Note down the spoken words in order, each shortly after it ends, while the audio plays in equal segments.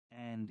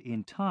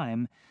in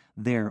time,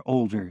 their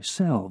older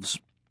selves.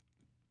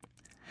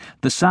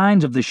 The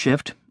signs of the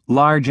shift,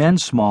 large and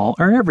small,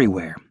 are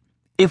everywhere,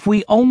 if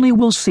we only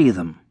will see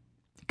them.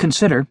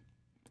 Consider,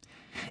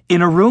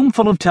 in a room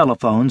full of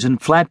telephones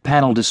and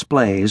flat-panel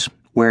displays,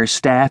 where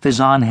staff is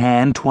on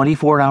hand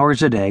 24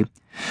 hours a day,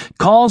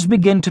 calls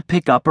begin to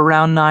pick up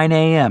around 9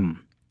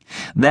 a.m.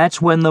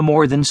 That's when the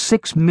more than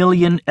 6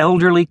 million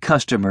elderly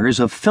customers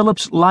of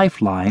Philips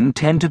Lifeline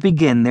tend to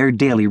begin their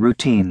daily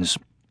routines.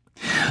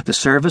 The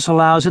service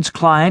allows its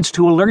clients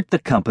to alert the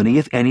company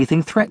if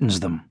anything threatens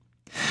them.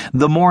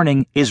 The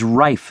morning is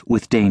rife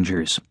with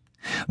dangers.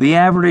 The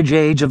average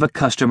age of a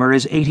customer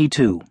is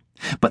 82,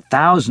 but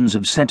thousands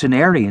of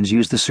centenarians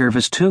use the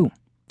service too.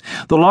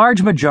 The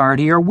large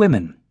majority are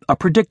women, a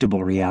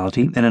predictable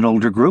reality in an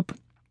older group.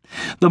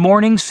 The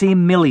mornings see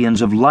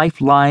millions of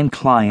Lifeline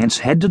clients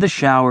head to the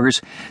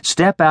showers,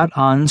 step out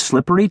on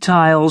slippery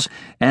tiles,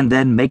 and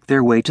then make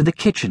their way to the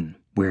kitchen,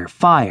 where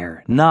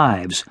fire,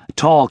 knives,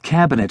 tall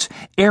cabinets,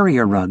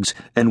 area rugs,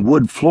 and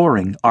wood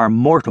flooring are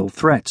mortal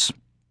threats.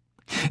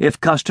 If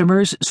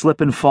customers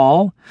slip and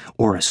fall,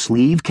 or a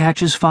sleeve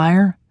catches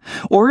fire,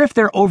 or if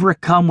they're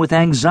overcome with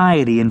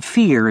anxiety and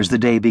fear as the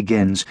day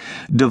begins,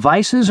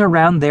 devices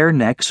around their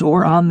necks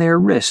or on their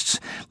wrists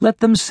let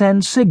them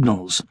send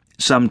signals,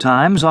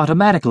 sometimes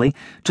automatically,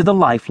 to the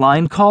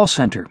Lifeline call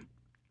center.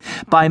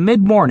 By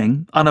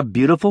mid-morning, on a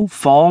beautiful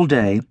fall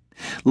day,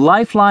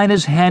 Lifeline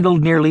has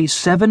handled nearly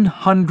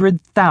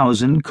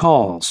 700,000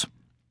 calls.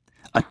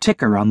 A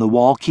ticker on the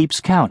wall keeps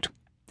count.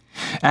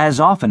 As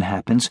often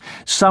happens,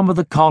 some of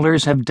the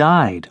callers have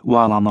died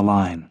while on the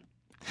line.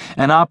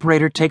 An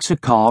operator takes a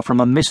call from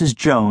a Mrs.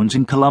 Jones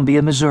in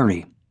Columbia,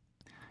 Missouri.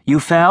 "You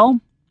fell?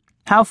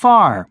 How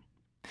far?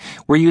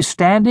 Were you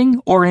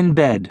standing or in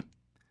bed?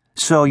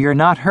 So you're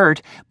not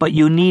hurt, but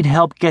you need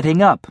help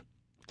getting up.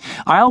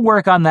 I'll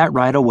work on that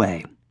right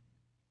away."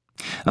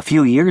 A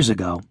few years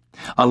ago,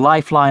 a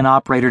Lifeline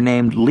operator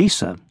named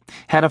Lisa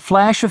had a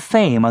flash of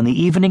fame on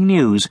the evening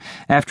news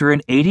after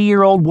an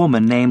 80-year-old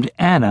woman named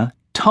Anna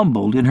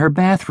tumbled in her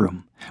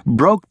bathroom,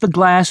 broke the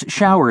glass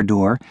shower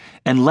door,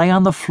 and lay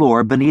on the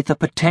floor beneath a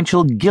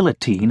potential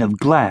guillotine of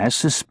glass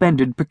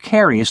suspended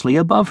precariously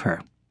above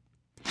her.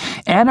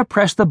 Anna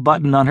pressed the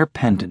button on her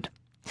pendant.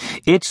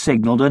 It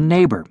signaled a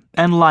neighbor,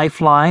 and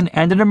Lifeline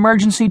and an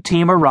emergency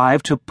team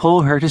arrived to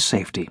pull her to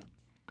safety.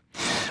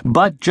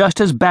 But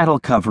just as battle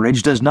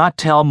coverage does not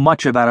tell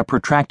much about a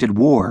protracted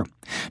war,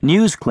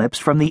 news clips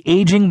from the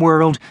aging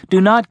world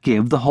do not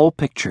give the whole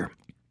picture.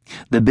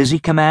 The busy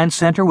command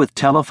center with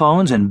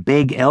telephones and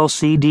big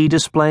LCD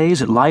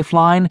displays at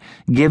Lifeline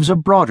gives a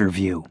broader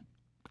view.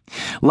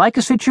 Like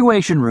a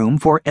situation room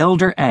for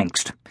elder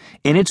angst,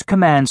 in its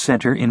command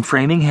center in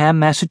Framingham,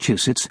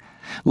 Massachusetts,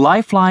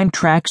 Lifeline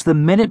tracks the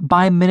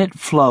minute-by-minute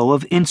flow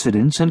of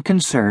incidents and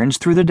concerns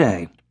through the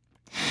day.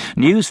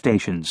 News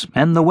stations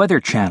and the Weather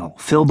Channel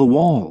fill the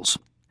walls.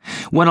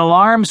 When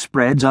alarm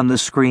spreads on the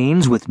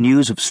screens with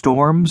news of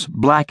storms,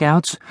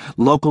 blackouts,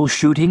 local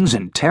shootings,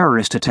 and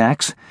terrorist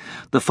attacks,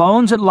 the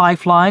phones at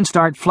Lifeline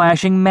start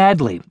flashing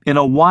madly in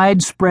a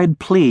widespread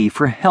plea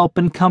for help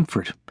and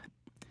comfort.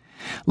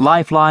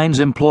 Lifeline's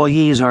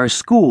employees are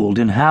schooled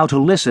in how to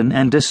listen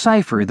and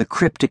decipher the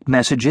cryptic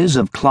messages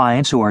of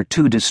clients who are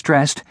too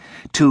distressed,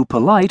 too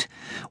polite,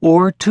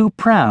 or too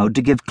proud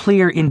to give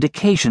clear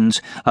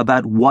indications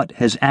about what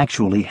has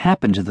actually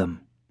happened to them.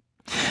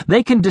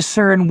 They can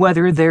discern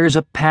whether there's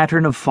a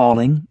pattern of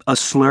falling, a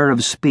slur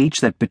of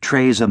speech that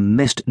betrays a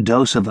missed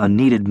dose of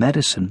unneeded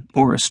medicine,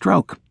 or a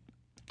stroke.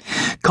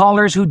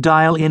 Callers who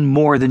dial in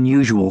more than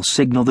usual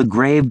signal the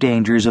grave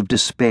dangers of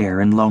despair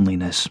and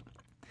loneliness.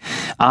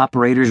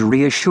 Operators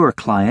reassure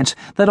clients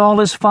that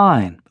all is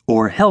fine,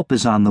 or help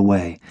is on the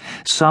way,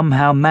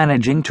 somehow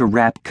managing to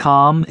wrap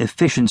calm,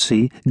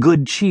 efficiency,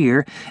 good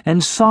cheer,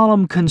 and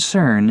solemn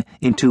concern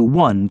into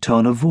one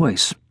tone of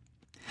voice.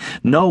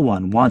 No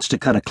one wants to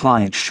cut a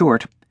client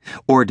short,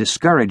 or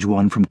discourage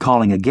one from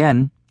calling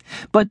again,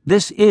 but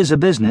this is a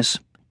business.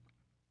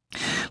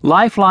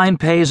 Lifeline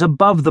pays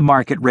above the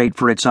market rate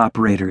for its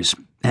operators,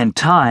 and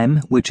time,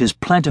 which is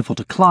plentiful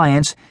to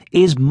clients,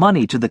 is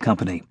money to the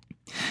company.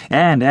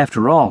 And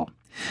after all,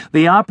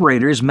 the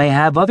operators may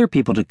have other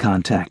people to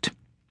contact.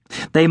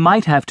 They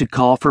might have to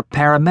call for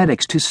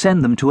paramedics to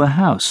send them to a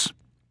house.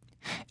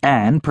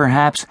 And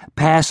perhaps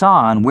pass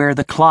on where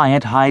the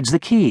client hides the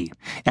key,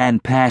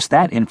 and pass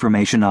that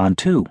information on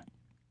too.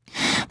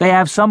 They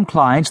have some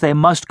clients they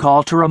must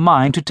call to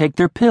remind to take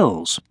their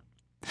pills,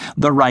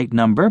 the right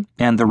number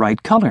and the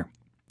right color.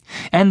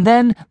 And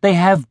then they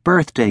have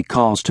birthday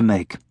calls to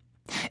make.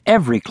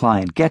 Every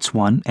client gets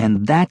one,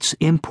 and that's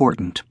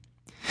important.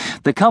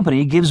 The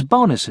company gives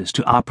bonuses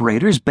to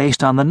operators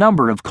based on the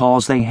number of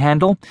calls they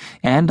handle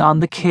and on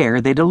the care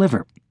they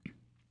deliver.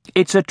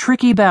 It's a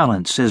tricky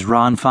balance, says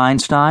Ron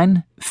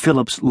Feinstein,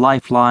 Philips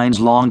Lifeline's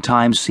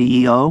longtime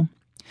CEO,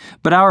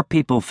 but our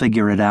people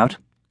figure it out.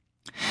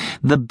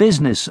 The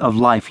business of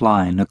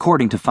Lifeline,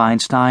 according to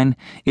Feinstein,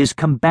 is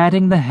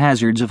combating the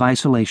hazards of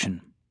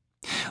isolation.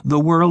 The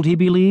world, he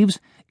believes,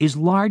 is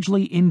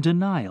largely in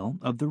denial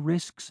of the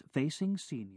risks facing seniors.